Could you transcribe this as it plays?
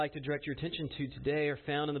I'd like to direct your attention to today are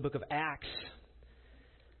found in the book of Acts.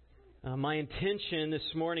 My intention this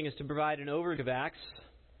morning is to provide an overview of Acts,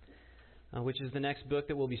 which is the next book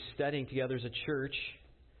that we'll be studying together as a church.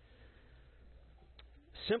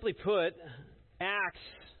 Simply put, Acts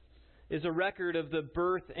is a record of the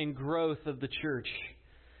birth and growth of the church.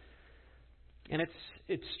 And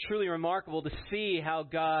it's truly remarkable to see how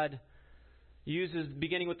God uses,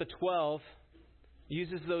 beginning with the 12,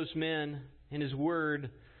 uses those men in His Word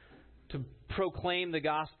to proclaim the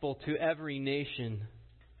gospel to every nation.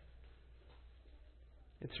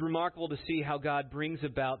 It's remarkable to see how God brings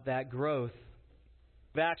about that growth.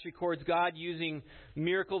 Acts records God using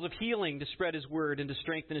miracles of healing to spread His Word and to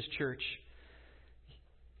strengthen His church.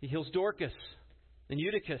 He heals Dorcas and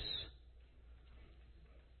Eutychus.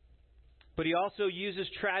 But He also uses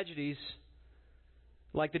tragedies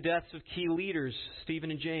like the deaths of key leaders,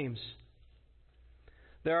 Stephen and James.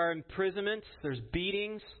 There are imprisonments, there's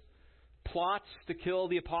beatings, plots to kill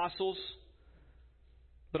the apostles,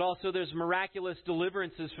 but also there's miraculous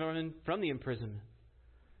deliverances from the imprisonment.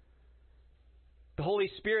 The Holy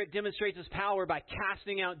Spirit demonstrates His power by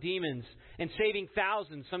casting out demons and saving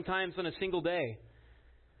thousands, sometimes on a single day.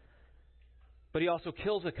 But He also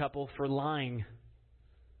kills a couple for lying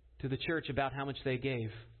to the church about how much they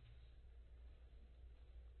gave.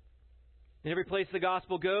 In every place the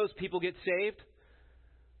gospel goes, people get saved,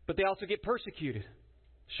 but they also get persecuted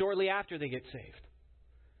shortly after they get saved,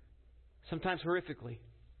 sometimes horrifically.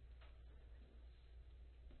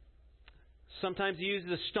 Sometimes He uses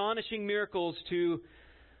astonishing miracles to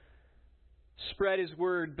spread His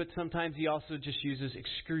word, but sometimes He also just uses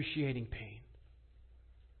excruciating pain.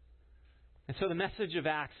 And so the message of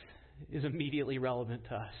Acts is immediately relevant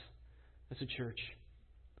to us as a church.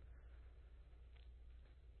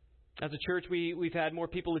 As a church, we've had more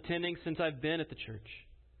people attending since I've been at the church.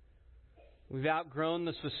 We've outgrown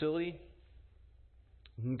this facility.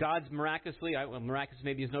 God's miraculously, miraculous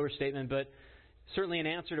maybe is an overstatement, but certainly in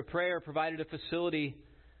answer to prayer, provided a facility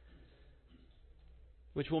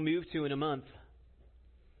which we'll move to in a month.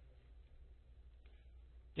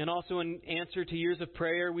 And also in answer to years of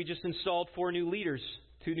prayer, we just installed 4 new leaders,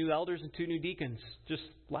 2 new elders and 2 new deacons just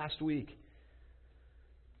last week.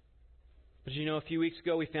 But a few weeks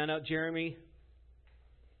ago we found out Jeremy,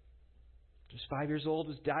 just 5 years old,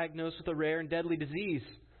 was diagnosed with a rare and deadly disease.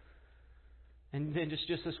 And then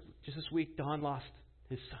just this week, Don lost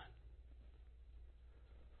his son.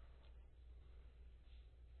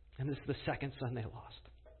 And this is the second son they lost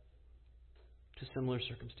to similar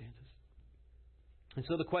circumstances. And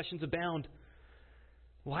so the questions abound.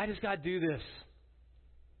 Why does God do this?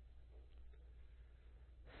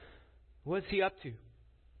 What is He up to?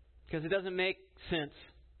 Because it doesn't make sense.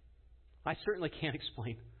 I certainly can't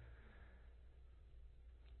explain.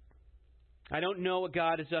 I don't know what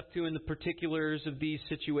God is up to in the particulars of these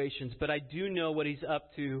situations, but I do know what He's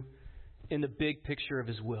up to in the big picture of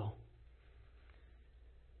His will.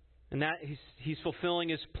 And that He's fulfilling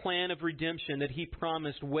His plan of redemption that He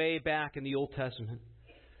promised way back in the Old Testament.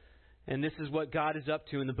 And this is what God is up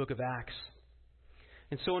to in the book of Acts.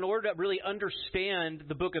 And so in order to really understand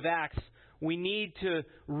the book of Acts, we need to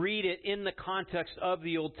read it in the context of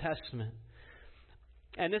the Old Testament.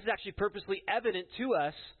 And this is actually purposely evident to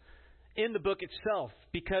us in the book itself,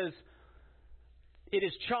 because it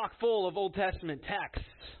is chock full of Old Testament texts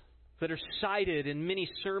that are cited in many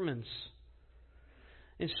sermons.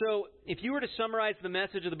 And so, if you were to summarize the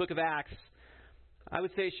message of the book of Acts, I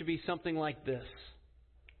would say it should be something like this.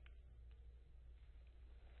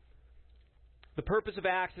 The purpose of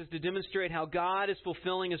Acts is to demonstrate how God is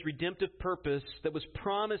fulfilling His redemptive purpose that was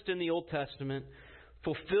promised in the Old Testament,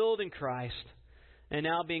 fulfilled in Christ, and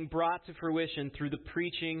now being brought to fruition through the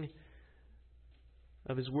preaching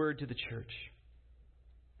of His Word to the church.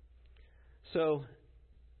 So,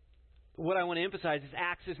 what I want to emphasize is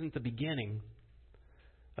Acts isn't the beginning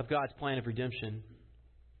of God's plan of redemption.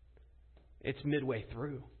 It's midway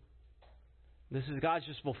through. This is God's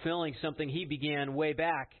just fulfilling something He began way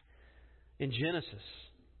back in Genesis.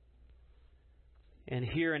 And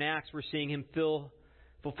here in Acts we're seeing Him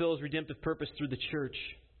fulfill His redemptive purpose through the church.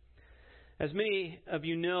 As many of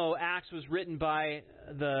you know, Acts was written by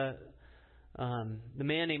the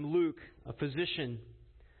man named Luke, a physician.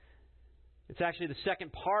 It's actually the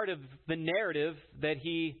second part of the narrative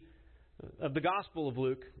of the Gospel of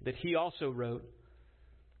Luke that he also wrote.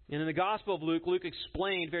 And in the Gospel of Luke, Luke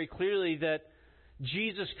explained very clearly that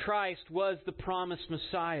Jesus Christ was the promised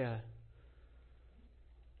Messiah.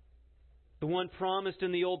 The one promised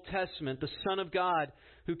in the Old Testament, the Son of God,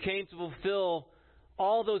 who came to fulfill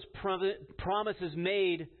all those promises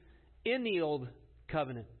made in the Old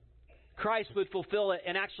Covenant. Christ would fulfill it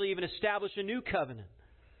and actually even establish a new covenant.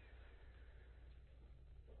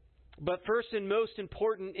 But first and most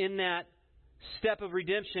important in that step of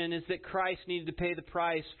redemption is that Christ needed to pay the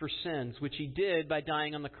price for sins, which He did by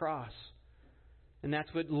dying on the cross. And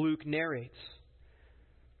that's what Luke narrates.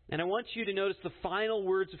 And I want you to notice the final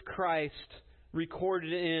words of Christ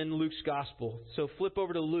recorded in Luke's Gospel. So flip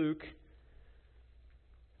over to Luke,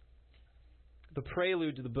 the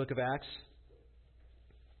prelude to the book of Acts.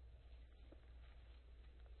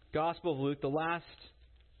 Gospel of Luke,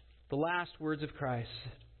 the last words of Christ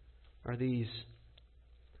are these.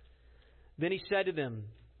 Then He said to them,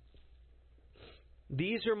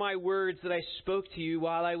 "These are my words that I spoke to you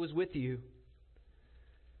while I was with you,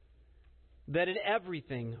 that in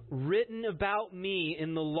everything written about me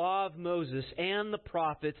in the law of Moses and the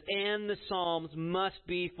prophets and the Psalms must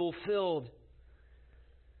be fulfilled."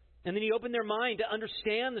 And then He opened their mind to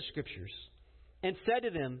understand the Scriptures and said to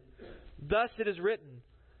them, "Thus it is written,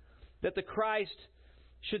 that the Christ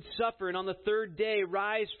should suffer and on the third day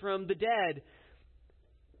rise from the dead."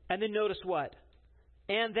 And then notice what?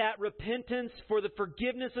 "And that repentance for the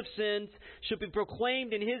forgiveness of sins should be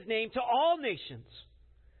proclaimed in His name to all nations,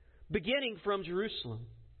 beginning from Jerusalem.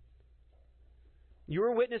 You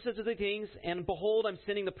are witnesses of the things, and behold, I'm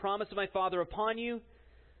sending the promise of my Father upon you,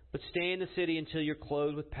 but stay in the city until you're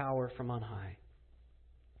clothed with power from on high."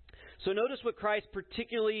 So notice what Christ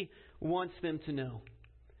particularly wants them to know.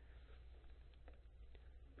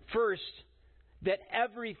 First, that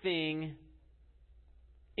everything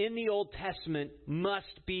in the Old Testament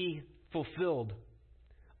must be fulfilled.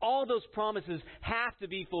 All those promises have to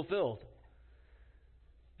be fulfilled.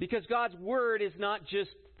 Because God's Word is not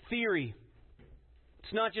just theory.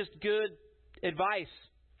 It's not just good advice,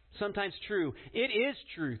 sometimes true. It is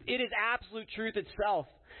truth. It is absolute truth itself.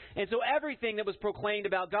 And so everything that was proclaimed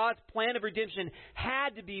about God's plan of redemption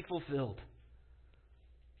had to be fulfilled.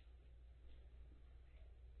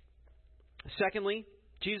 Secondly,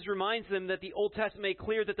 Jesus reminds them that the Old Testament made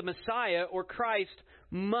clear that the Messiah, or Christ,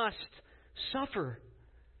 must suffer.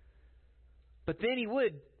 But then He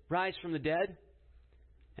would rise from the dead,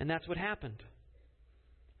 and that's what happened.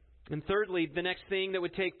 And thirdly, the next thing that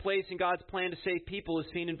would take place in God's plan to save people is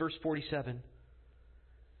seen in verse 47.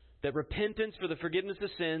 That repentance for the forgiveness of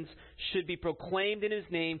sins should be proclaimed in His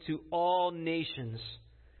name to all nations,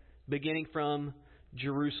 beginning from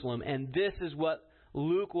Jerusalem. And this is what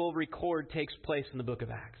Luke will record takes place in the book of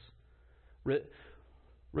Acts.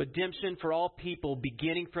 Redemption for all people,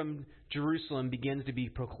 beginning from Jerusalem, begins to be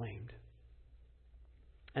proclaimed.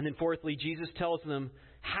 And then fourthly, Jesus tells them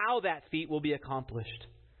how that feat will be accomplished.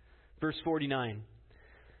 Verse 49.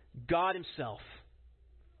 God Himself,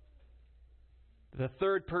 the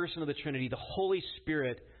third person of the Trinity, the Holy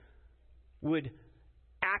Spirit, would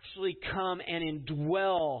actually come and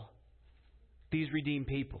indwell these redeemed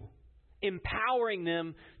people, empowering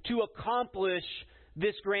them to accomplish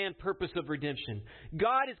this grand purpose of redemption.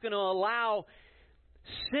 God is going to allow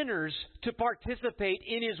sinners to participate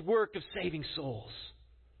in His work of saving souls.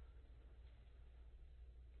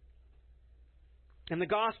 And the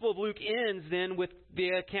Gospel of Luke ends then with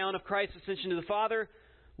the account of Christ's ascension to the Father,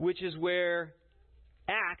 which is where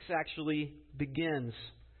Acts actually begins.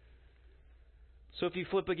 So if you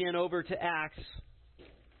flip again over to Acts,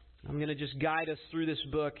 I'm going to just guide us through this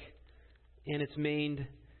book and its main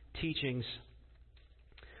teachings.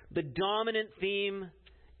 The dominant theme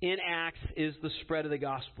in Acts is the spread of the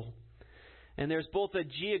gospel. And there's both a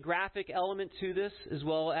geographic element to this as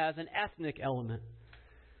well as an ethnic element.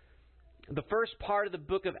 The first part of the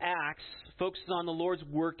book of Acts focuses on the Lord's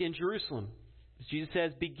work in Jerusalem. As Jesus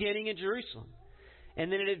says, beginning in Jerusalem.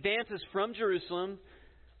 And then it advances from Jerusalem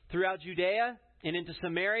throughout Judea and into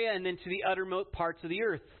Samaria and then to the uttermost parts of the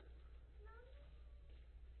earth.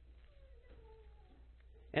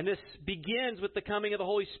 And this begins with the coming of the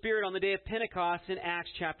Holy Spirit on the day of Pentecost in Acts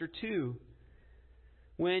chapter 2.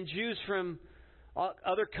 When Jews from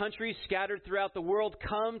other countries scattered throughout the world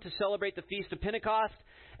come to celebrate the Feast of Pentecost,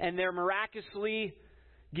 and they're miraculously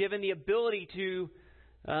given the ability to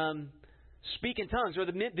speak in tongues, or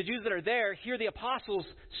the Jews that are there hear the apostles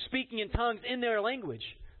speaking in tongues in their language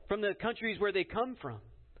from the countries where they come from.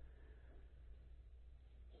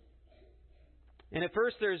 And at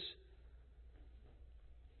first there's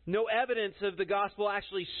no evidence of the gospel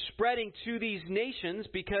actually spreading to these nations,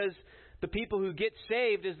 because the people who get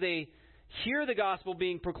saved as they hear the gospel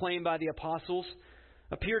being proclaimed by the apostles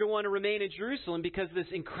appear to want to remain in Jerusalem because of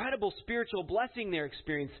this incredible spiritual blessing they're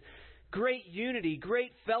experiencing. Great unity,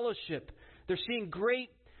 great fellowship. They're seeing great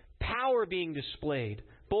power being displayed,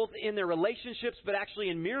 both in their relationships but actually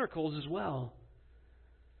in miracles as well.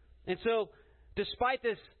 And so, despite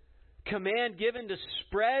this command given to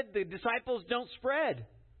spread, the disciples don't spread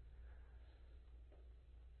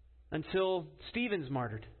until Stephen's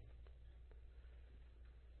martyred.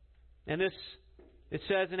 And this, it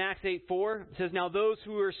says in Acts 8:4, it says, "Now those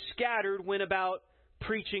who were scattered went about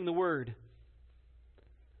preaching the word."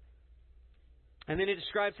 And then it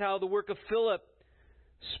describes how the work of Philip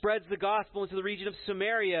spreads the gospel into the region of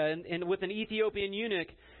Samaria and with an Ethiopian eunuch.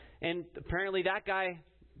 And apparently that guy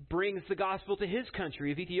brings the gospel to his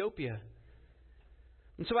country of Ethiopia.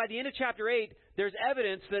 And so by the end of chapter 8, there's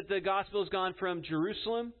evidence that the gospel has gone from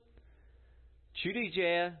Jerusalem,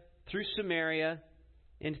 Judea, through Samaria,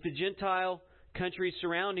 into the Gentile countries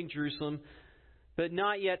surrounding Jerusalem, but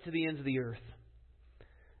not yet to the ends of the earth.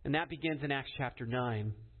 And that begins in Acts chapter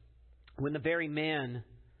 9, when the very man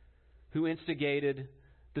who instigated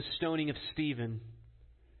the stoning of Stephen,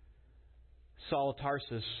 Saul of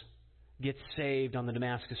Tarsus, gets saved on the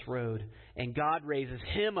Damascus Road. And God raises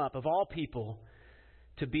him up, of all people,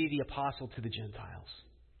 to be the apostle to the Gentiles.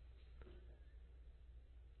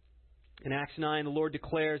 In Acts 9, the Lord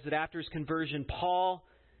declares that after his conversion, Paul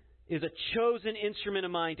is a chosen instrument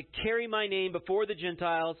of mine to carry my name before the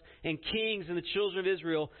Gentiles and kings and the children of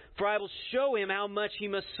Israel, for I will show him how much he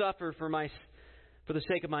must suffer for the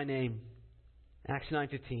sake of my name. Acts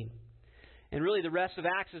 9:15. And really the rest of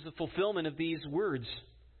Acts is a fulfillment of these words,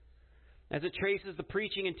 as it traces the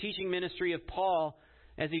preaching and teaching ministry of Paul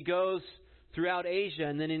as he goes throughout Asia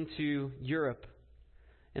and then into Europe.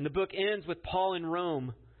 And the book ends with Paul in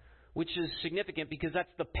Rome, which is significant because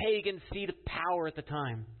that's the pagan seat of power at the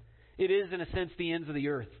time. It is, in a sense, the ends of the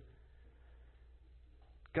earth.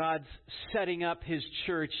 God's setting up his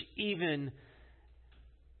church even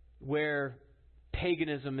where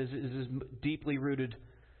paganism is deeply rooted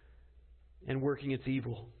and working its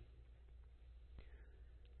evil.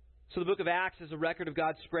 So the book of Acts is a record of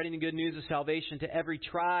God spreading the good news of salvation to every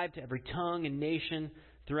tribe, to every tongue and nation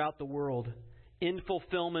throughout the world, in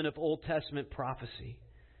fulfillment of Old Testament prophecy.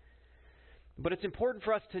 But it's important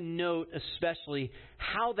for us to note especially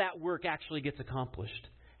how that work actually gets accomplished.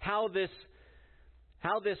 How this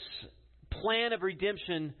plan of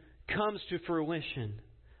redemption comes to fruition.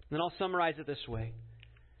 And I'll summarize it this way.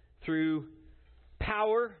 Through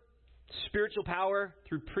power, spiritual power,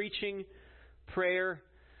 through preaching, prayer,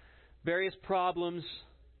 various problems,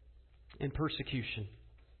 and persecution.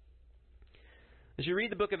 As you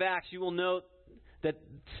read the book of Acts, you will note that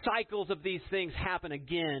cycles of these things happen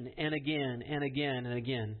again and again and again and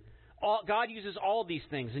again. God uses all these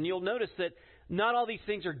things, and you'll notice that not all these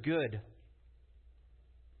things are good.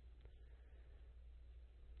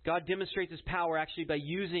 God demonstrates his power actually by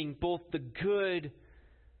using both the good,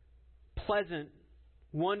 pleasant,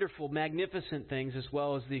 wonderful, magnificent things as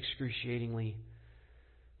well as the excruciatingly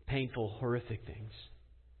painful, horrific things.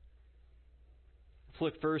 Let's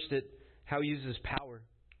look first at how he uses his power.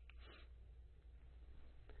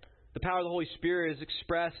 The power of the Holy Spirit is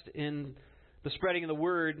expressed in the spreading of the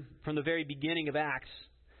word from the very beginning of Acts.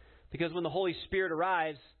 Because when the Holy Spirit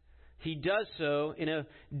arrives, he does so in a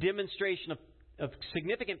demonstration of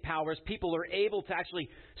significant power as people are able to actually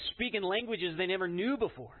speak in languages they never knew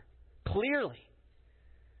before, clearly.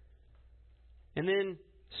 And then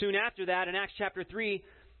soon after that, in Acts chapter 3,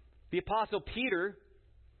 the Apostle Peter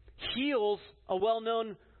heals a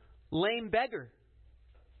well-known lame beggar.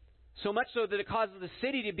 So much so that it causes the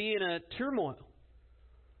city to be in a turmoil.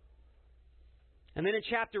 And then in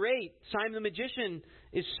chapter 8, Simon the magician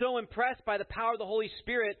is so impressed by the power of the Holy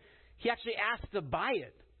Spirit, he actually asks to buy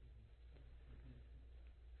it.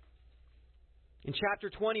 In chapter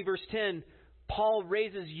 20, verse 10, Paul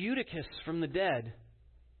raises Eutychus from the dead.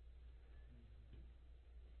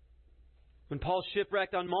 When Paul's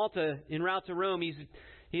shipwrecked on Malta en route to Rome,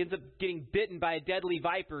 he ends up getting bitten by a deadly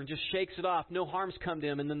viper and just shakes it off. No harm's come to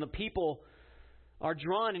him. And then the people are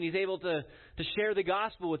drawn and he's able to share the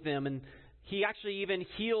gospel with them. And he actually even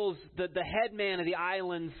heals the head man of the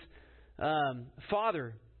island's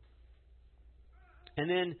father. And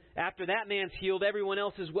then after that man's healed, everyone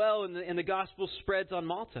else as well, and the gospel spreads on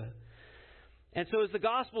Malta. And so as the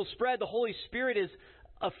gospel spread, the Holy Spirit is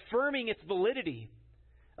affirming its validity,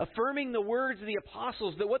 affirming the words of the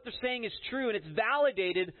apostles that what they're saying is true, and it's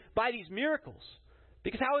validated by these miracles.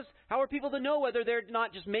 Because how are people to know whether they're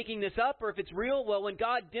not just making this up or if it's real? Well, when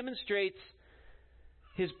God demonstrates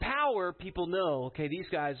his power, people know, okay, these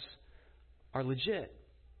guys are legit.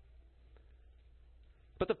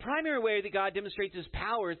 But the primary way that God demonstrates his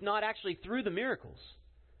power is not actually through the miracles.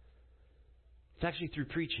 It's actually through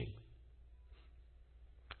preaching.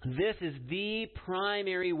 This is the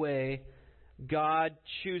primary way God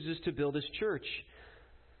chooses to build his church.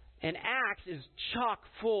 And Acts is chock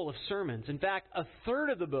full of sermons. In fact, a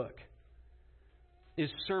third of the book is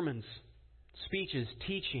sermons, speeches,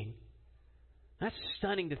 teaching. That's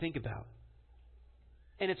stunning to think about.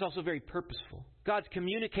 And it's also very purposeful. God's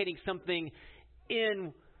communicating something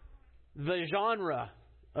in the genre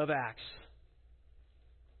of Acts,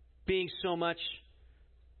 being so much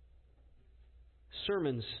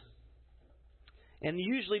sermons. And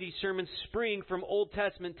usually these sermons spring from Old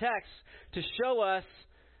Testament texts to show us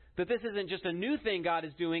that this isn't just a new thing God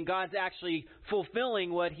is doing. God's actually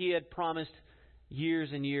fulfilling what He had promised years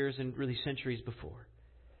and years and really centuries before.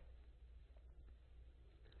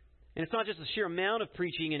 And it's not just the sheer amount of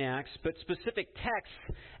preaching in Acts, but specific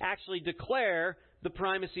texts actually declare the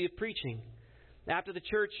primacy of preaching. After the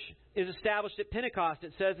church is established at Pentecost,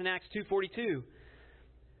 it says in Acts 2:42,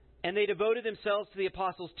 "And they devoted themselves to the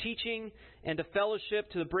apostles' teaching and to fellowship,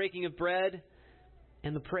 to the breaking of bread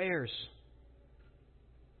and the prayers."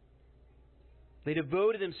 They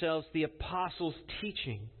devoted themselves to the apostles'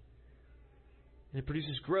 teaching. And it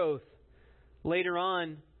produces growth. Later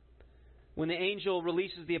on, when the angel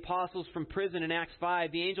releases the apostles from prison in Acts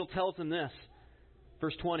 5, the angel tells them this.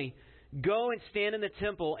 Verse 20, "Go and stand in the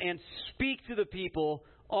temple and speak to the people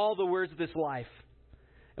all the words of this life."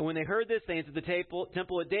 And when they heard this, they entered the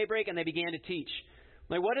temple at daybreak and they began to teach.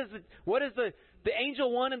 Like, what does the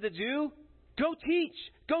angel want them to do? Go teach.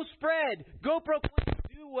 Go spread. Go proclaim.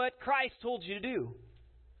 Do what Christ told you to do.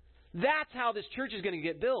 That's how this church is going to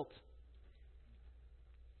get built.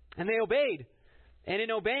 And they obeyed. And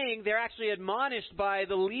in obeying, they're actually admonished by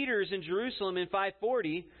the leaders in Jerusalem in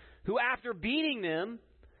 540, who after beating them,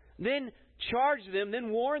 then charged them,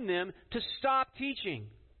 then warned them to stop teaching.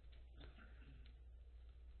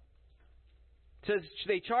 It says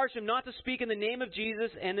they charged them not to speak in the name of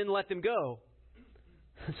Jesus and then let them go.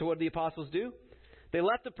 So what did the apostles do? They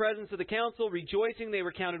left the presence of the council, rejoicing they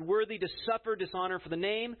were counted worthy to suffer dishonor for the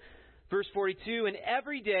name. Verse 42, "And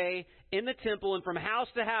every day in the temple and from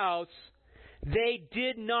house to house, they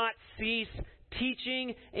did not cease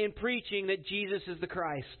teaching and preaching that Jesus is the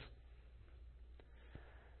Christ."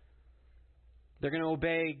 They're going to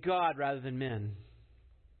obey God rather than men.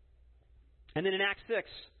 And then in Acts 6,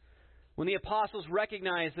 when the apostles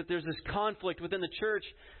recognized that there's this conflict within the church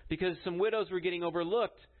because some widows were getting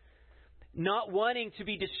overlooked, not wanting to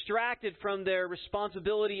be distracted from their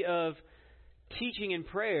responsibility of teaching and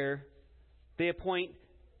prayer, they appoint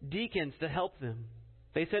deacons to help them.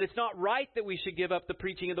 They said it's not right that we should give up the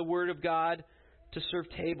preaching of the Word of God to serve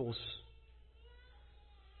tables.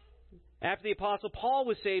 After the Apostle Paul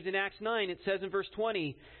was saved in Acts 9, it says in verse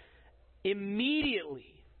 20,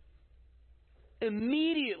 immediately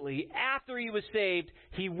after he was saved,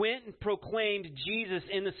 he went and proclaimed Jesus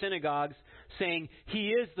in the synagogues, saying,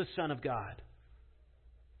 "He is the Son of God."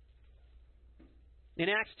 In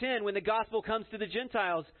Acts 10, when the gospel comes to the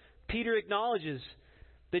Gentiles, Peter acknowledges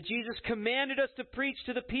that Jesus commanded us to preach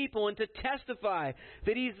to the people and to testify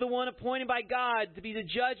that He's the one appointed by God to be the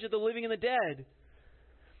judge of the living and the dead.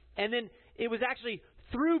 And then it was actually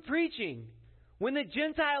through preaching, when the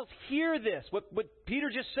Gentiles hear this, what Peter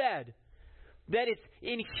just said, that it's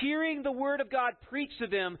in hearing the Word of God preached to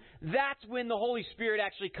them, that's when the Holy Spirit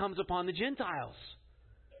actually comes upon the Gentiles.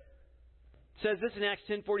 It says this in Acts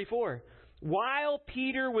 10:44. "While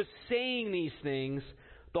Peter was saying these things,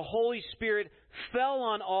 the Holy Spirit fell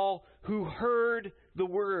on all who heard the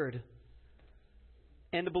Word.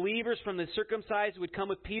 And the believers from the circumcised who had come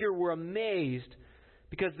with Peter were amazed,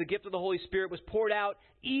 because the gift of the Holy Spirit was poured out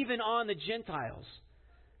even on the Gentiles."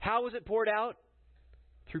 How was it poured out?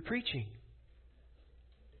 Through preaching.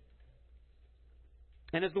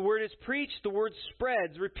 And as the Word is preached, the Word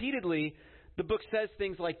spreads. Repeatedly, the book says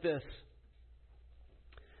things like this.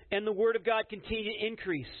 "And the Word of God continued to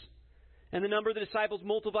increase. And the number of the disciples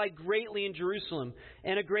multiplied greatly in Jerusalem.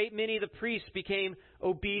 And a great many of the priests became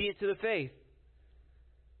obedient to the faith."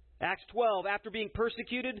 Acts 12, after being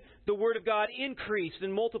persecuted, the Word of God increased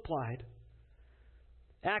and multiplied.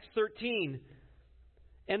 Acts 13,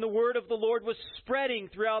 and the Word of the Lord was spreading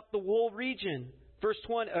throughout the whole region.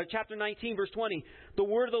 Chapter 19, verse 20. "The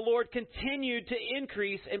Word of the Lord continued to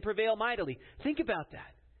increase and prevail mightily." Think about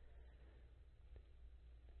that.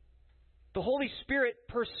 The Holy Spirit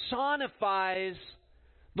personifies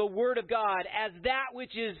the Word of God as that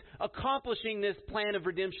which is accomplishing this plan of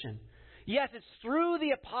redemption. Yes, it's through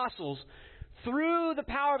the apostles, through the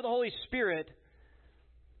power of the Holy Spirit,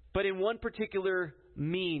 but in one particular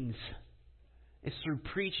means. It's through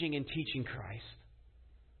preaching and teaching Christ.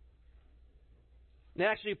 It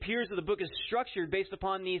actually appears that the book is structured based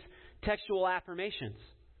upon these textual affirmations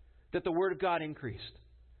that the Word of God increased.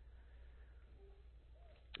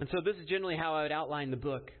 And so this is generally how I would outline the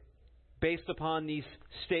book, based upon these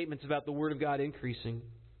statements about the Word of God increasing.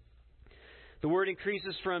 The word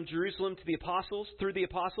increases from Jerusalem to the apostles, through the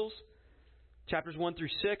apostles, chapters 1 through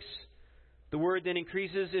 6. The word then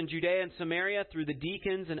increases in Judea and Samaria through the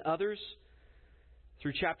deacons and others,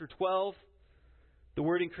 through chapter 12. The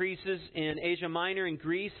word increases in Asia Minor and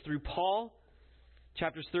Greece through Paul,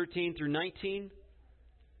 chapters 13 through 19.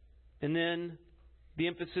 And then the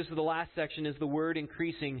emphasis of the last section is the word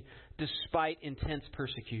increasing despite intense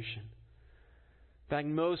persecution. In fact,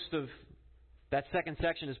 most of that second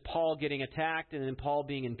section is Paul getting attacked and then Paul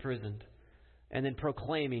being imprisoned and then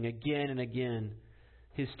proclaiming again and again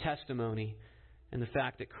his testimony and the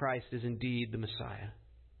fact that Christ is indeed the Messiah.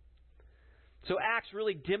 So Acts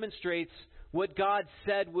really demonstrates what God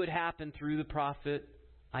said would happen through the prophet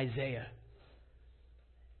Isaiah.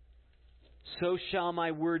 So shall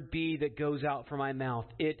my word be that goes out from my mouth.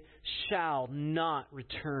 It shall not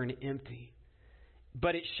return empty,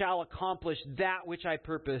 but it shall accomplish that which I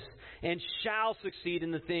purpose and shall succeed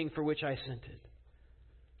in the thing for which I sent it.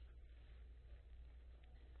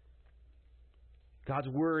 God's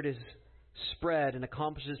word is spread and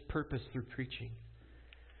accomplishes purpose through preaching.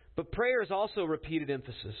 But prayer is also repeated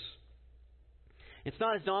emphasis. It's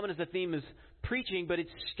not as dominant as the theme as preaching, but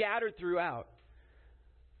it's scattered throughout.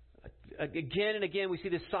 Again and again, we see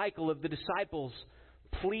this cycle of the disciples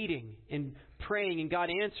pleading and praying and God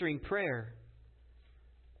answering prayer.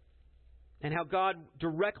 And how God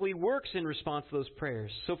directly works in response to those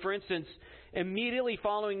prayers. So, for instance, immediately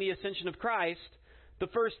following the ascension of Christ, the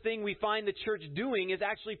first thing we find the church doing is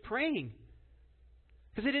actually praying.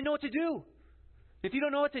 Because they didn't know what to do. If you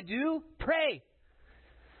don't know what to do, pray.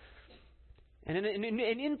 And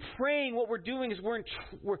in praying, what we're doing is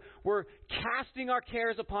we're casting our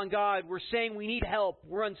cares upon God. We're saying we need help.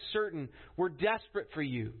 We're uncertain. We're desperate for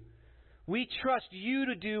you. We trust you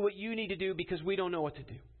to do what you need to do because we don't know what to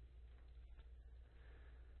do.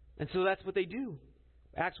 And so that's what they do.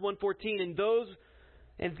 Acts 1:14,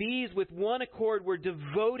 and these with one accord were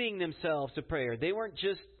devoting themselves to prayer. They weren't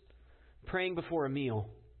just praying before a meal.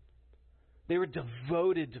 They were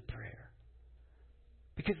devoted to prayer.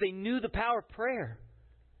 Because they knew the power of prayer.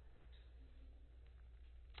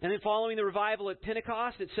 And then following the revival at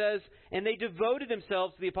Pentecost, it says, and they devoted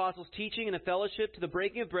themselves to the apostles' teaching and the fellowship, to the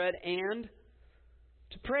breaking of bread, and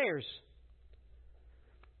to prayers.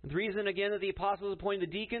 The reason, again, that the apostles appointed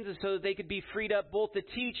the deacons is so that they could be freed up both to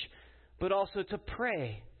teach, but also to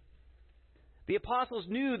pray. The apostles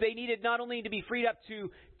knew they needed not only to be freed up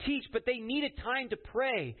to teach, but they needed time to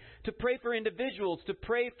pray for individuals, to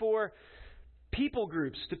pray for people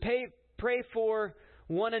groups, to pray for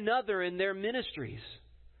one another in their ministries,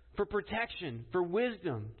 for protection, for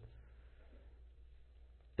wisdom.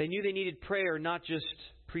 They knew they needed prayer, not just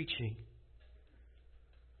preaching.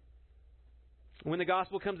 When the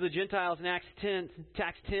gospel comes to the Gentiles in Acts 10,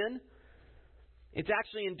 it's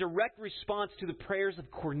actually in direct response to the prayers of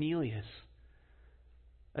Cornelius,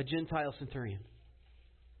 a Gentile centurion.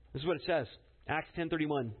 This is what it says. Acts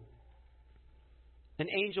 10:31. An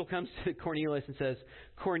angel comes to Cornelius and says,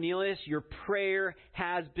 Cornelius, your prayer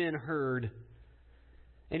has been heard,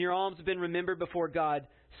 and your alms have been remembered before God.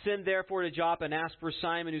 Send therefore to Joppa and ask for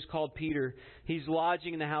Simon, who's called Peter. He's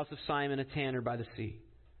lodging in the house of Simon, a tanner by the sea.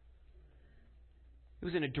 It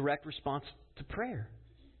was in a direct response to prayer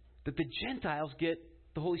that the Gentiles get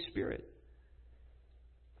the Holy Spirit.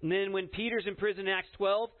 And then when Peter's in prison in Acts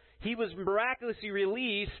 12, he was miraculously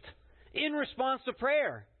released in response to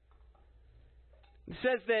prayer. It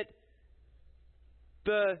says that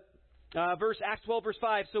Acts 12, verse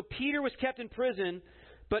 5, so Peter was kept in prison,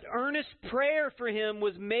 but earnest prayer for him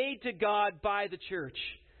was made to God by the church.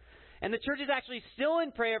 And the church is actually still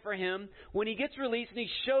in prayer for him when he gets released and he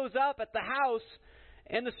shows up at the house,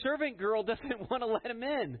 and the servant girl doesn't want to let him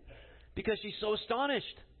in because she's so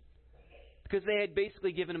astonished because they had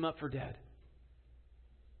basically given him up for dead.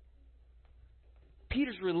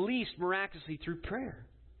 Peter's released miraculously through prayer.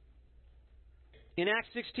 In Acts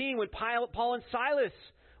 16, when Paul and Silas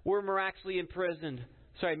were miraculously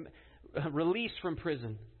released from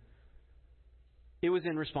prison, it was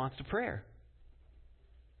in response to prayer.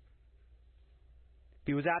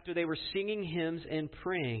 It was after they were singing hymns and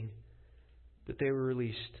praying that they were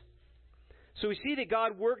released. So we see that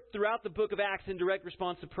God worked throughout the book of Acts in direct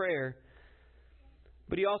response to prayer,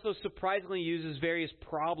 but He also surprisingly uses various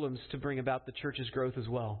problems to bring about the church's growth as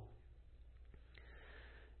well.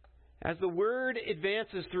 As the Word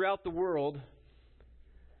advances throughout the world,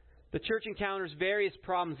 the church encounters various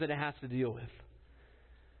problems that it has to deal with.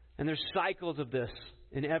 And there's cycles of this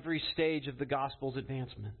in every stage of the gospel's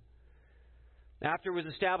advancement. After it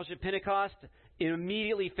was established at Pentecost, it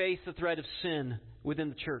immediately faced the threat of sin within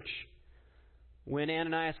the church. When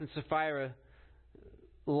Ananias and Sapphira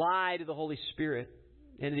lie to the Holy Spirit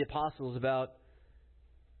and to the apostles about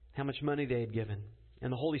how much money they had given.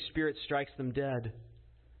 And the Holy Spirit strikes them dead.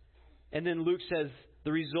 And then Luke says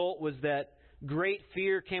the result was that great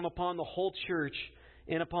fear came upon the whole church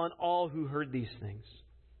and upon all who heard these things.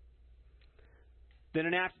 Then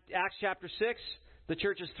in Acts chapter 6, the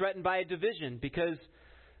church is threatened by a division because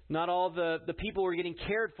not all the people were getting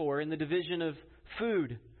cared for in the division of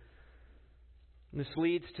food. And this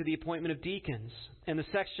leads to the appointment of deacons. And the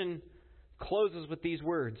section closes with these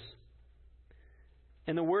words.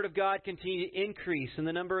 And the word of God continued to increase, and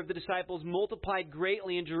the number of the disciples multiplied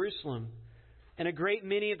greatly in Jerusalem. And a great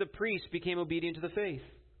many of the priests became obedient to the faith.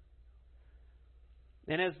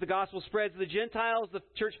 And as the gospel spreads to the Gentiles, the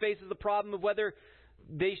church faces the problem of whether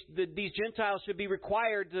these Gentiles should be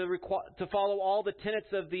required to follow all the tenets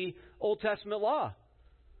of the Old Testament law.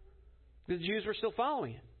 The Jews were still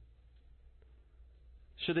following it.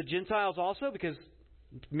 Should the Gentiles also? Because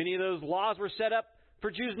many of those laws were set up for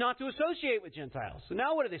Jews not to associate with Gentiles. So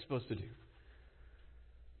now what are they supposed to do?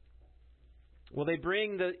 Well, they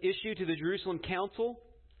bring the issue to the Jerusalem Council,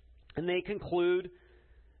 and they conclude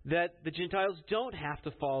that the Gentiles don't have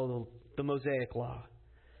to follow the Mosaic law.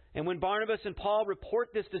 And when Barnabas and Paul report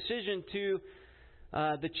this decision to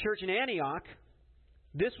the church in Antioch,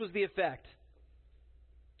 this was the effect.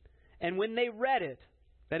 And when they read it,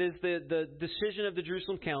 that is the decision of the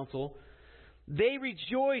Jerusalem Council, they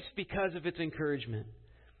rejoiced because of its encouragement.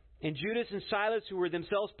 And Judas and Silas, who were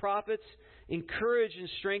themselves prophets, encouraged and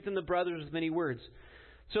strengthened the brothers with many words.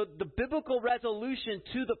 So the biblical resolution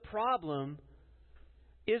to the problem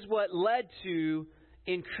is what led to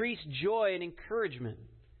increased joy and encouragement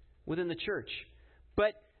within the church.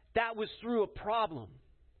 But that was through a problem.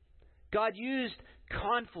 God used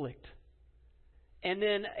conflict. And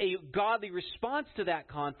then a godly response to that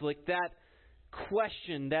conflict, that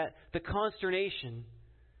question, that the consternation,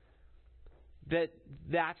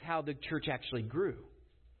 that's how the church actually grew.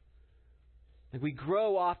 Like we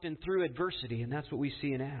grow often through adversity, and that's what we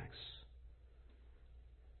see in Acts.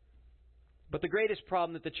 But the greatest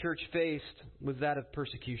problem that the church faced was that of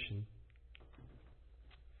persecution.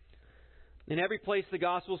 In every place the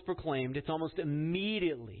gospel is proclaimed, it's almost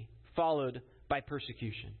immediately followed by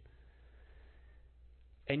persecution.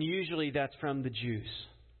 And usually that's from the Jews.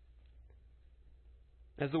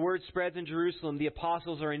 As the word spreads in Jerusalem, the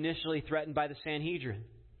apostles are initially threatened by the Sanhedrin.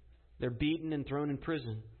 They're beaten and thrown in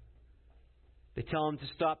prison. They tell them to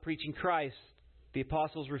stop preaching Christ. The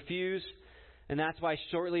apostles refuse, and that's why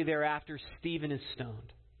shortly thereafter Stephen is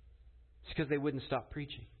stoned. It's because they wouldn't stop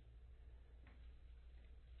preaching.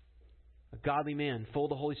 A godly man, full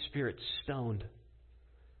of the Holy Spirit, stoned.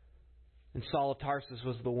 And Saul of Tarsus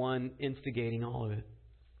was the one instigating all of it.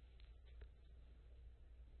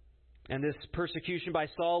 And this persecution by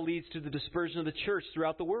Saul leads to the dispersion of the church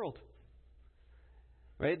throughout the world.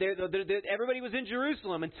 Right? Everybody was in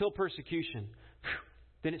Jerusalem until persecution.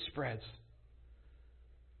 Then it spreads.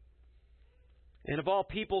 And of all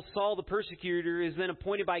people, Saul the persecutor is then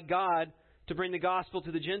appointed by God to bring the gospel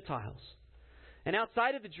to the Gentiles. And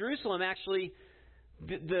outside of the Jerusalem, actually,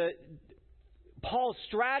 Paul's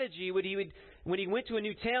strategy when he went to a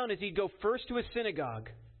new town is he'd go first to a synagogue.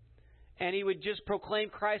 And he would just proclaim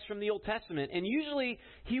Christ from the Old Testament. And usually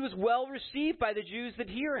he was well received by the Jews that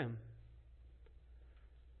hear him.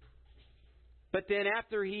 But then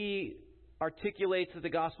after he articulates that the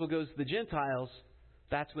gospel goes to the Gentiles,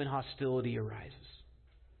 that's when hostility arises.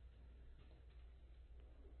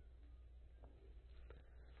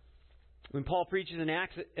 When Paul preaches in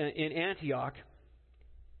Antioch,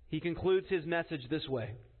 he concludes his message this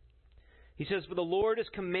way. He says, "For the Lord has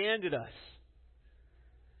commanded us,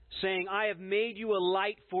 saying, I have made you a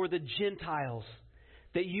light for the Gentiles,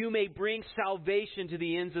 that you may bring salvation to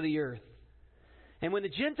the ends of the earth." And when the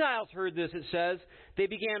Gentiles heard this, it says, they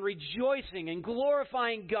began rejoicing and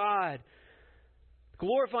glorifying God,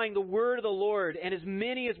 glorifying the word of the Lord, and as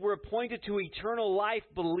many as were appointed to eternal life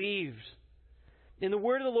believed. And the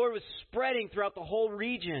word of the Lord was spreading throughout the whole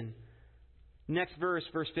region. Next verse,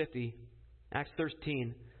 verse 50, Acts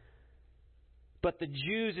 13. But the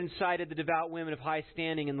Jews incited the devout women of high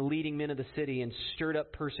standing and the leading men of the city and stirred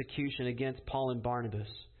up persecution against Paul and Barnabas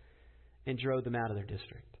and drove them out of their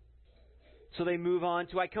district. So they move on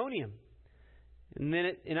to Iconium. And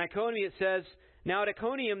then in Iconium it says, now at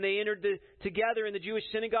Iconium they entered together in the Jewish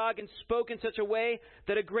synagogue and spoke in such a way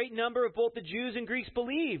that a great number of both the Jews and Greeks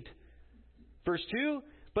believed. Verse 2,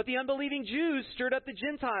 but the unbelieving Jews stirred up the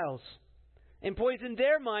Gentiles and poisoned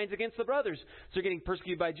their minds against the brothers. So they're getting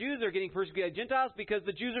persecuted by Jews, they're getting persecuted by Gentiles because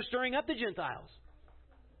the Jews are stirring up the Gentiles.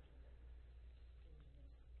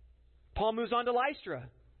 Paul moves on to Lystra.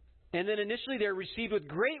 And then initially they're received with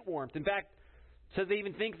great warmth. In fact, it says they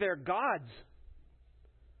even think they're gods.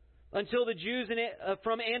 Until the Jews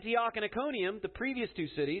from Antioch and Iconium, the previous two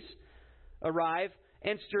cities, arrive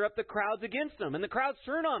and stir up the crowds against them. And the crowds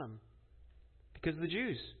turn on them because of the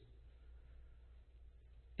Jews.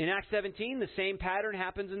 In Acts 17, the same pattern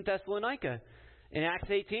happens in Thessalonica. In Acts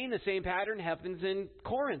 18, the same pattern happens in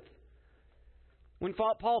Corinth. When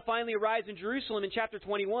Paul finally arrives in Jerusalem in chapter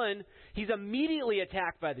 21, he's immediately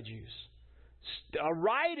attacked by the Jews. A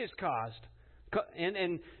riot is caused.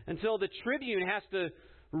 And until the tribune has to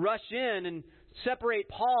rush in and separate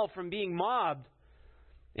Paul from being mobbed.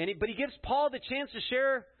 But he gives Paul the chance to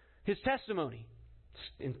share his testimony.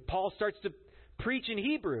 And Paul starts to preach in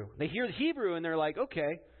Hebrew. They hear the Hebrew and they're like,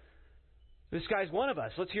 okay, this guy's one of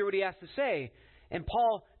us. Let's hear what he has to say. And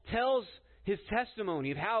Paul tells his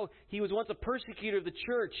testimony of how he was once a persecutor of the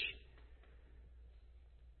church.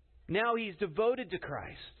 Now he's devoted to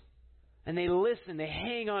Christ. And they listen. They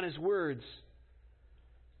hang on his words.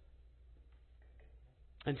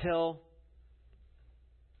 Until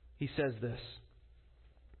he says this.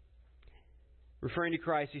 Referring to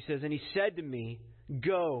Christ, he says, "And he said to me,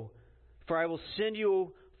 'Go, for I will send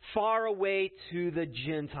you far away to the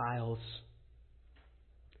Gentiles.'"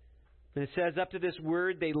 And it says, up to this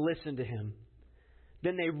word, they listened to him.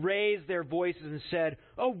 Then they raised their voices and said,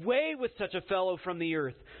 "Away with such a fellow from the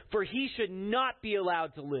earth, for he should not be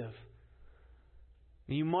allowed to live."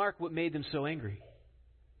 And you mark what made them so angry.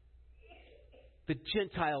 The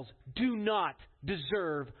Gentiles do not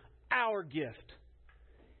deserve our gift.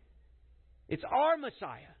 It's our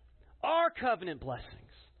Messiah, our covenant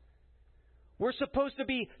blessings. We're supposed to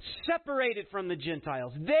be separated from the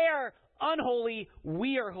Gentiles. They're unholy,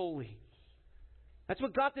 we are holy. That's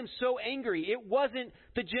what got them so angry. It wasn't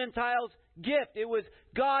the Gentiles' gift. It was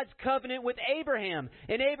God's covenant with Abraham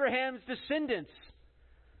and Abraham's descendants.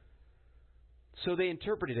 So they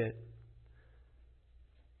interpreted it.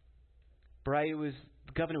 Right? It was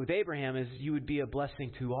the covenant with Abraham is you would be a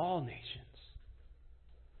blessing to all nations,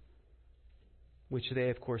 which they,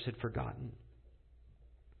 of course, had forgotten.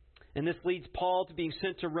 And this leads Paul to being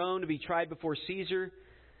sent to Rome to be tried before Caesar.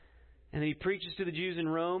 And then he preaches to the Jews in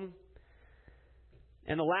Rome.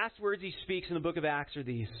 And the last words he speaks in the book of Acts are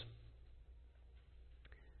these.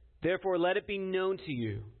 "Therefore, let it be known to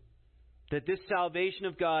you that this salvation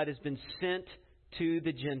of God has been sent to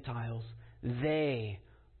the Gentiles. They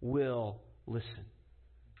will listen."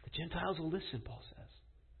 The Gentiles will listen, Paul says.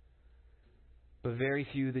 But very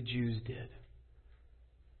few of the Jews did.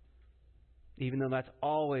 Even though that's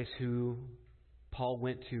always who Paul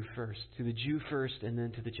went to first. To the Jew first and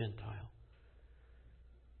then to the Gentile.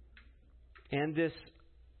 And this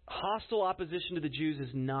hostile opposition to the Jews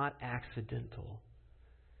is not accidental.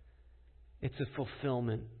 It's a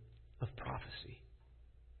fulfillment of prophecy.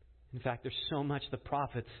 In fact, there's so much the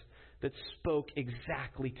prophets that spoke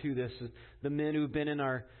exactly to this. The men who've been in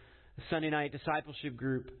our Sunday night discipleship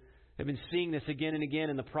group have been seeing this again and again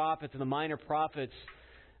in the prophets and the minor prophets,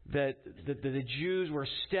 that the Jews were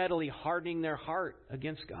steadily hardening their heart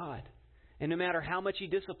against God. And no matter how much He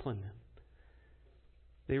disciplined them,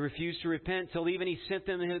 they refused to repent till even He sent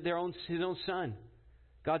them His own Son.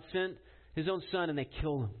 God sent His own Son and they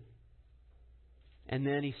killed Him. And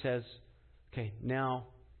then He says, okay, now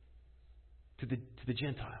to the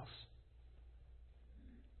Gentiles.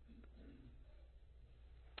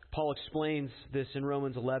 Paul explains this in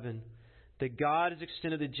Romans 11, that God has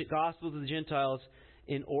extended the gospel to the Gentiles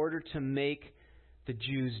in order to make the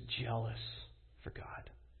Jews jealous for God.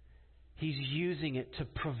 He's using it to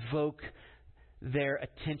provoke their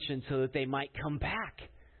attention so that they might come back.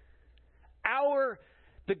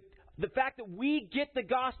 The fact that we get the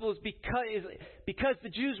gospel is because the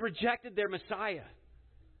Jews rejected their Messiah.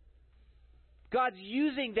 God's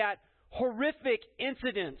using that horrific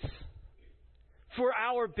incident for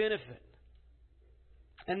our benefit.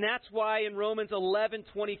 And that's why in Romans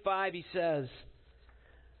 11:25 he says,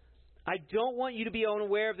 "I don't want you to be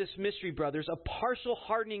unaware of this mystery, brothers. A partial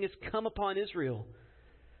hardening has come upon Israel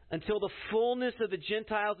until the fullness of the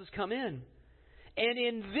Gentiles has come in. And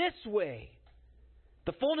in this way,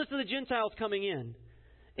 the fullness of the Gentiles coming in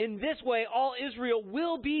this way all Israel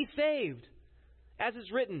will be saved. As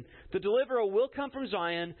is written, the deliverer will come from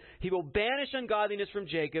Zion. He will banish ungodliness from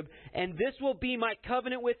Jacob. And this will be my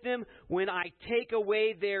covenant with them when I take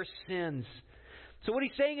away their sins." So what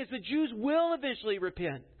he's saying is the Jews will eventually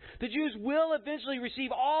repent. The Jews will eventually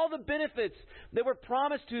receive all the benefits that were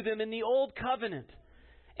promised to them in the Old Covenant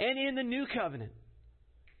and in the New Covenant.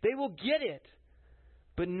 They will get it,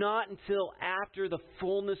 but not until after the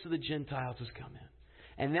fullness of the Gentiles has come in.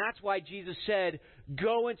 And that's why Jesus said,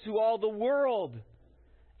 "Go into all the world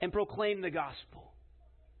and proclaim the gospel.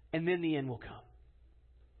 And then the end will come.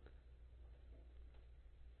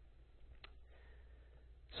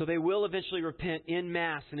 So they will eventually repent en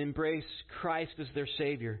masse and embrace Christ as their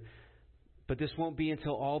Savior. But this won't be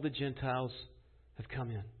until all the Gentiles have come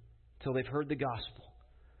in, until they've heard the gospel.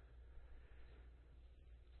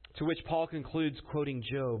 To which Paul concludes, quoting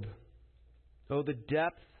Job, "Oh, the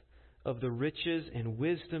depth of the riches and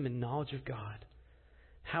wisdom and knowledge of God!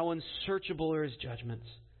 How unsearchable are His judgments!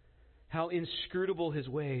 How inscrutable His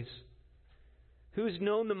ways! Who has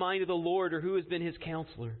known the mind of the Lord, or who has been His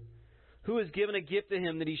counselor? Who has given a gift to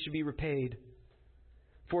Him that He should be repaid?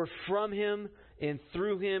 For from Him and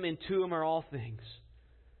through Him and to Him are all things.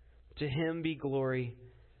 To Him be glory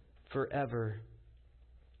forever.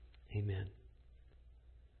 Amen."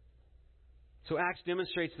 So Acts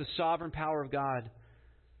demonstrates the sovereign power of God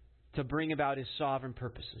to bring about His sovereign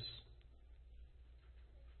purposes.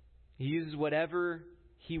 He uses whatever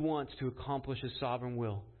He wants to accomplish His sovereign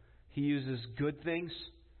will. He uses good things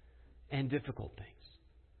and difficult things.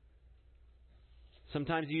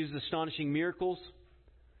 Sometimes He uses astonishing miracles,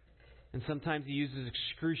 and sometimes He uses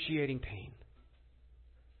excruciating pain.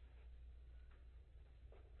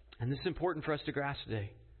 And this is important for us to grasp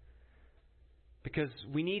today. Because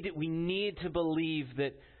we need to believe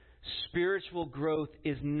that spiritual growth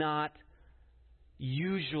is not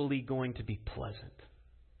usually going to be pleasant.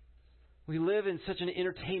 We live in such an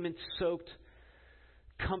entertainment-soaked,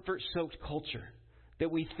 comfort-soaked culture that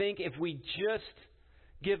we think if we just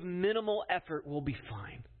give minimal effort, we'll be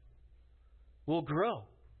fine. We'll grow.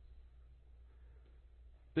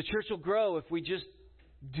 The church will grow if we just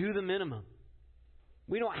do the minimum.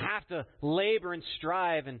 We don't have to labor and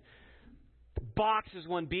strive and box as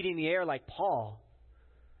one beating the air like Paul.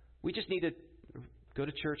 We just need to go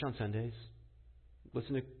to church on Sundays,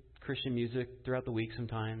 listen to Christian music throughout the week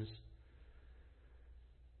sometimes.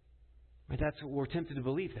 Right? That's what we're tempted to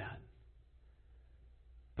believe that.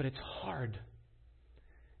 But it's hard.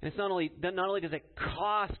 And it's not only does it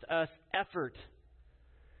cost us effort,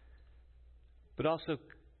 but also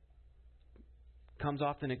comes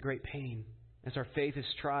often at great pain as our faith is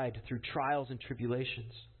tried through trials and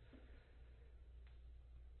tribulations.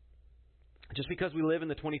 Just because we live in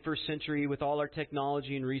the 21st century with all our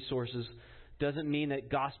technology and resources doesn't mean that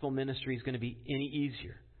gospel ministry is going to be any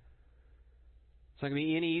easier. It's not going to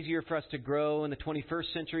be any easier for us to grow in the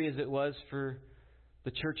 21st century as it was for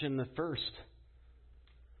the church in the first.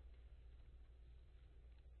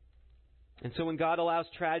 And so when God allows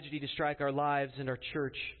tragedy to strike our lives and our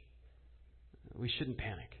church, we shouldn't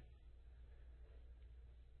panic.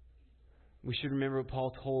 We should remember what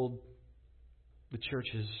Paul told the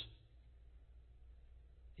churches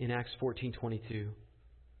in Acts 14:22,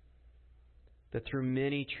 that through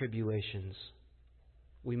many tribulations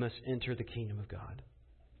we must enter the kingdom of God.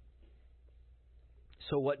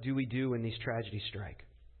 So what do we do when these tragedies strike?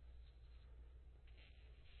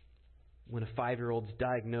 When a 5-year-old's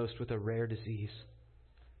diagnosed with a rare disease,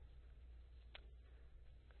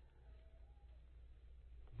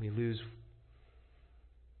 we lose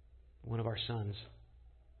one of our sons.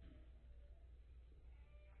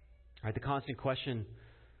 Right, the constant question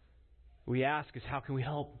we ask is, how can we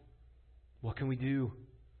help? What can we do?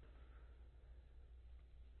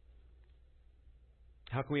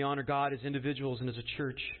 How can we honor God as individuals and as a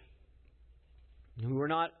church? We're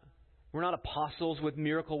not apostles with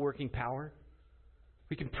miracle working power.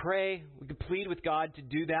 We can pray, we can plead with God to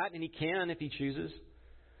do that, and He can if He chooses.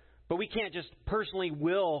 But we can't just personally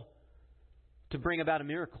will to bring about a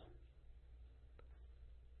miracle.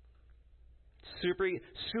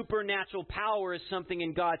 Supernatural power is something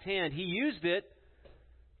in God's hand. He used it,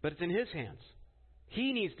 but it's in His hands.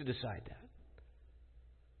 He needs to decide that.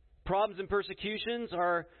 Problems and persecutions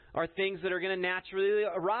are things that are going to naturally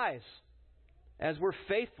arise as we're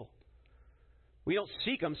faithful. We don't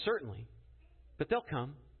seek them, certainly, but they'll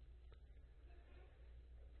come.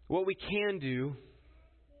 What we can do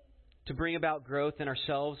to bring about growth in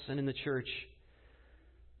ourselves and in the church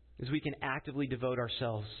is we can actively devote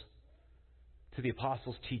ourselves to the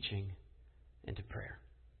apostles' teaching and to prayer.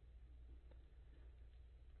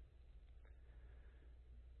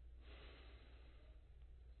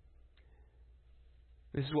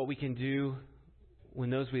 This is what we can do when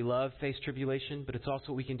those we love face tribulation, but it's also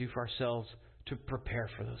what we can do for ourselves to prepare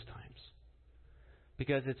for those times.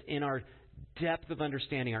 Because it's in our depth of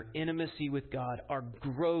understanding, our intimacy with God, our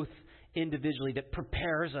growth individually that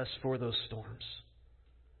prepares us for those storms.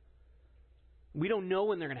 We don't know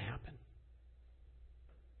when they're going to happen.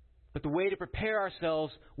 But the way to prepare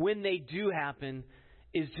ourselves when they do happen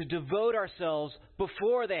is to devote ourselves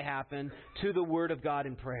before they happen to the Word of God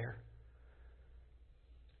in prayer.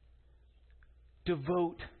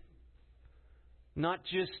 devote. Not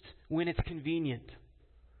just when it's convenient.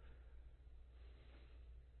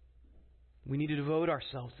 We need to devote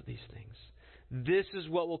ourselves to these things. This is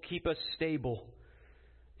what will keep us stable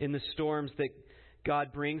in the storms that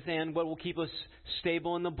God brings, and what will keep us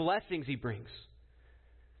stable in the blessings He brings.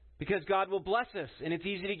 Because God will bless us, and it's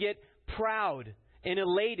easy to get proud and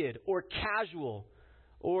elated or casual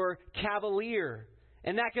or cavalier.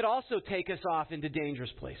 And that could also take us off into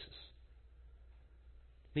dangerous places.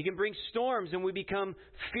 He can bring storms and we become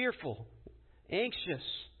fearful, anxious,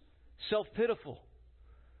 self-pitiful.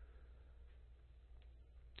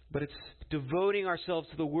 But it's devoting ourselves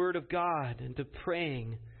to the Word of God and to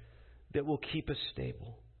praying that will keep us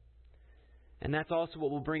stable. And that's also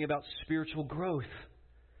what will bring about spiritual growth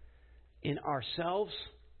in ourselves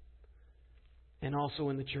and also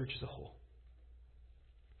in the church as a whole.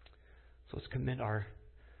 So let's commit our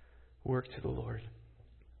work to the Lord.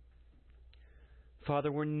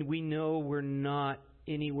 Father, we know we're not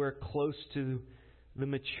anywhere close to the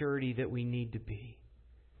maturity that we need to be.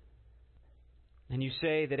 And you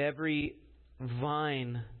say that every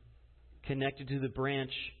vine connected to the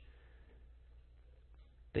branch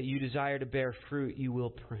that you desire to bear fruit, you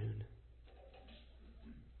will prune.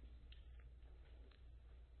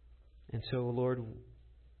 And so, Lord,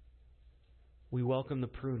 we welcome the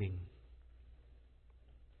pruning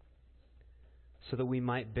so that we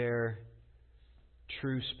might bear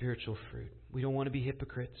true spiritual fruit. We don't want to be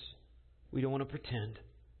hypocrites. We don't want to pretend.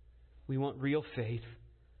 We want real faith.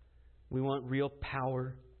 We want real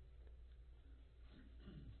power.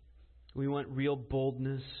 We want real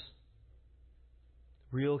boldness,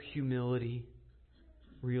 real humility,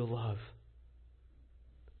 real love.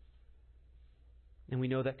 And we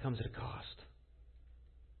know that comes at a cost.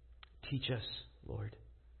 Teach us, Lord.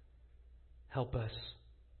 Help us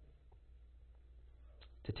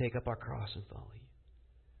to take up our cross and follow you.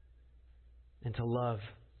 And to love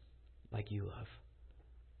like you love.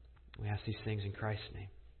 We ask these things in Christ's name.